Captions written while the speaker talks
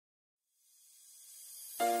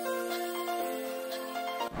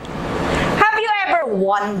Have you ever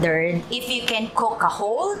wondered if you can cook a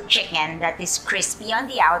whole chicken that is crispy on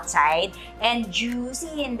the outside and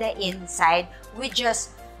juicy in the inside with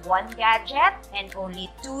just one gadget and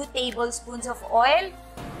only 2 tablespoons of oil?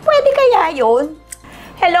 Pwede kaya yun?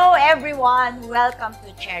 Hello everyone! Welcome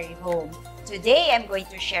to Cherry Home. Today, I'm going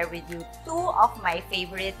to share with you 2 of my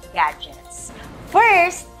favorite gadgets.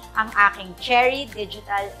 First, ang aking Cherry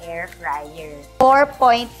Digital Airfryer.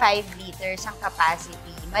 4.5 liters ang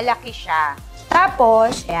capacity. Malaki siya.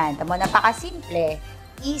 Tapos, ayan, tamo, napakasimple.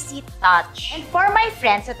 Easy touch. And for my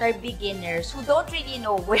friends that are beginners who don't really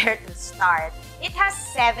know where to start, it has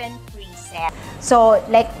 7 presets. So,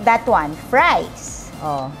 like that one, fries.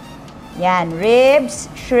 Oh, yan,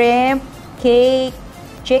 ribs, shrimp, cake,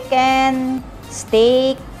 chicken,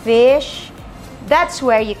 steak, fish. That's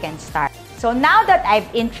where you can start. So now that I've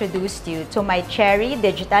introduced you to my Cherry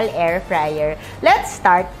Digital Airfryer, let's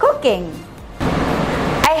start cooking.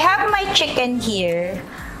 I have my chicken here.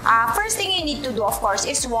 First thing you need to do, of course,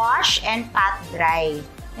 is wash and pat dry.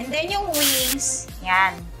 And then yung wings,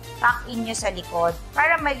 yan, tuck in nyo sa likod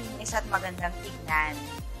para malinis at magandang tignan.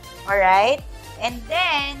 Alright? And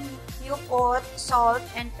then, you put salt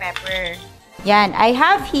and pepper. Yan, I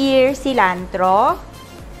have here cilantro.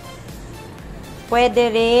 Pwede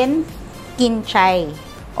rin kinchay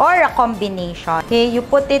or a combination. Okay, you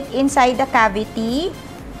put it inside the cavity.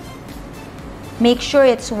 Make sure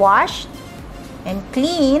it's washed and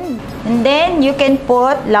clean. And then, you can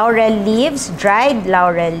put laurel leaves, dried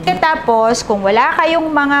laurel leaves. Tapos, kung wala kayong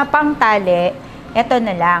mga pangtali, eto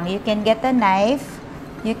na lang. You can get a knife.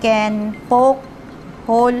 You can poke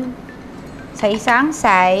hole sa isang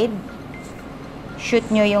side. Shoot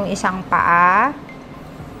nyo yung isang paa.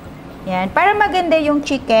 Yan. Para maganda yung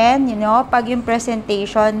chicken, you know, pag yung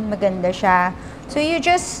presentation, maganda siya. So, you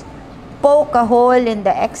just poke a hole in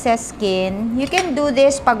the excess skin. You can do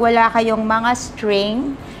this pag wala kayong mga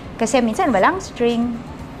string. Kasi minsan walang string.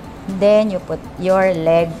 Then, you put your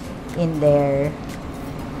leg in there.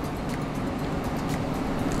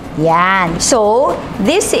 Yan. So,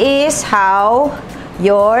 this is how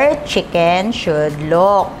your chicken should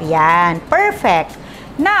look. Yan. Perfect.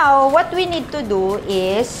 Now, what we need to do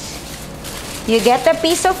is you get a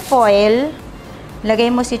piece of foil,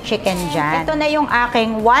 lagay mo si chicken dyan. Ito na yung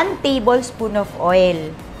aking 1 tablespoon of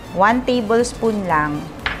oil. 1 tablespoon lang.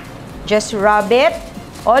 Just rub it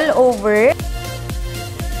all over.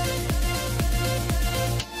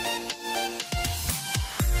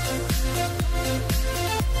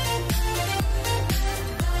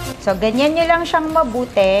 So, ganyan nyo lang siyang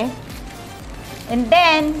mabuti. And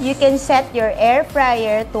then, you can set your air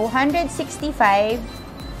fryer to 165.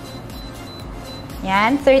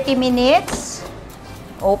 Yan, 30 minutes.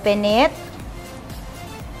 Open it.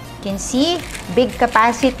 You can see, big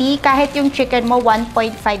capacity. Kahit yung chicken mo,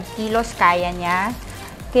 1.5 kilos, kaya niya.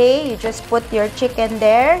 Okay, you just put your chicken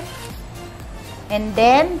there. And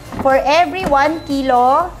then, for every 1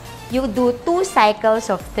 kilo, you do 2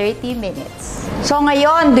 cycles of 30 minutes. So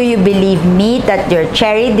ngayon, do you believe me that your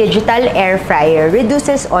Cherry Digital Airfryer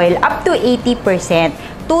reduces oil up to 80%?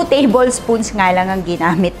 2 tablespoons nga lang ang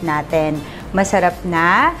ginamit natin. Masarap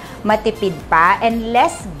na, matipid pa, and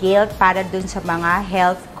less guilt para dun sa mga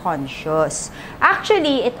health conscious.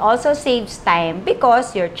 Actually, it also saves time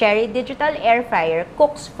because your Cherry Digital Airfryer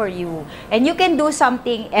cooks for you. And you can do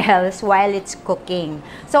something else while it's cooking.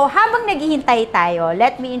 So, habang naghihintay tayo,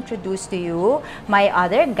 let me introduce to you my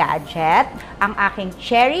other gadget, ang aking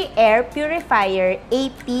Cherry Air Purifier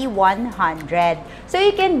AP100. So,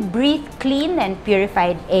 you can breathe clean and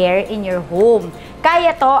purified air in your home.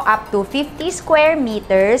 Kaya to up to 50 square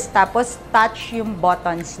meters, tapos touch yung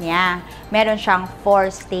buttons niya. Meron siyang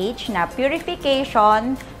 4-stage na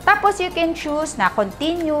purification, tapos you can choose na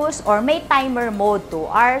continuous or may timer mode, 2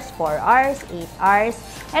 hours, 4 hours, 8 hours.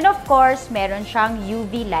 And of course, meron siyang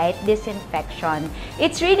UV light disinfection.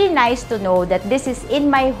 It's really nice to know that this is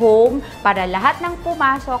in my home para lahat ng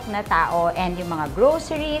pumasok na tao and yung mga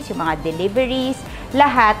groceries, yung mga deliveries,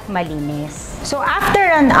 lahat malinis. So after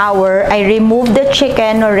an hour, I removed the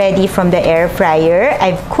chicken already from the air fryer.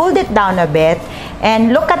 I've cooled it down a bit.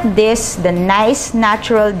 And look at this, the nice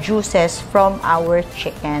natural juices from our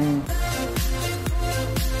chicken.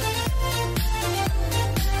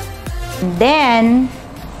 And then,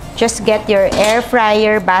 just get your air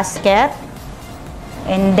fryer basket.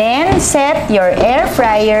 And then, set your air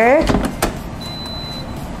fryer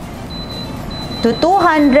to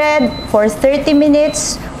 200 for 30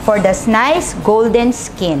 minutes for this nice golden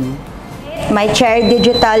skin. My Cherry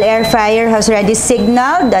Digital Airfryer has already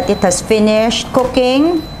signaled that it has finished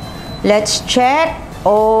cooking. Let's check.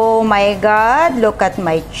 Oh my God, look at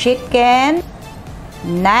my chicken.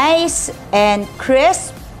 Nice and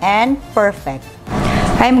crisp and perfect.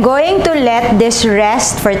 I'm going to let this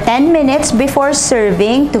rest for 10 minutes before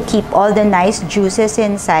serving to keep all the nice juices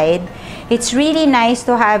inside. It's really nice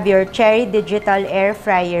to have your Cherry Digital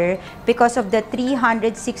Airfryer because of the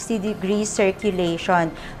 360-degree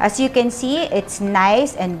circulation. As you can see, it's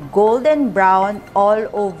nice and golden brown all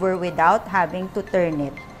over without having to turn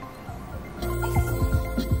it.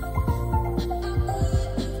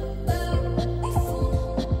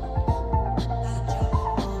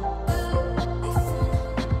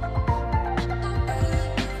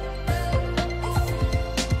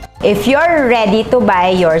 If you're ready to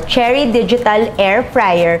buy your Cherry Digital Air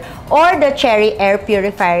Fryer or the Cherry Air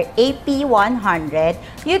Purifier AP100,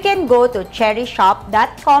 you can go to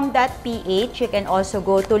cherryshop.com.ph. You can also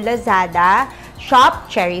go to Lazada, Shop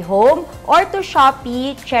Cherry Home, or to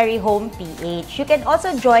Shopee Cherry Home PH. You can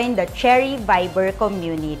also join the Cherry Viber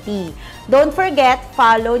community. Don't forget,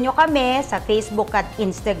 follow nyo kami sa Facebook at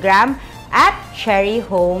Instagram at Cherry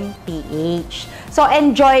Home PH. So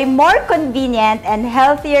enjoy more convenient and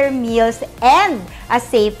healthier meals and a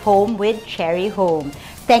safe home with Cherry Home.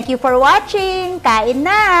 Thank you for watching! Kain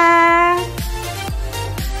na!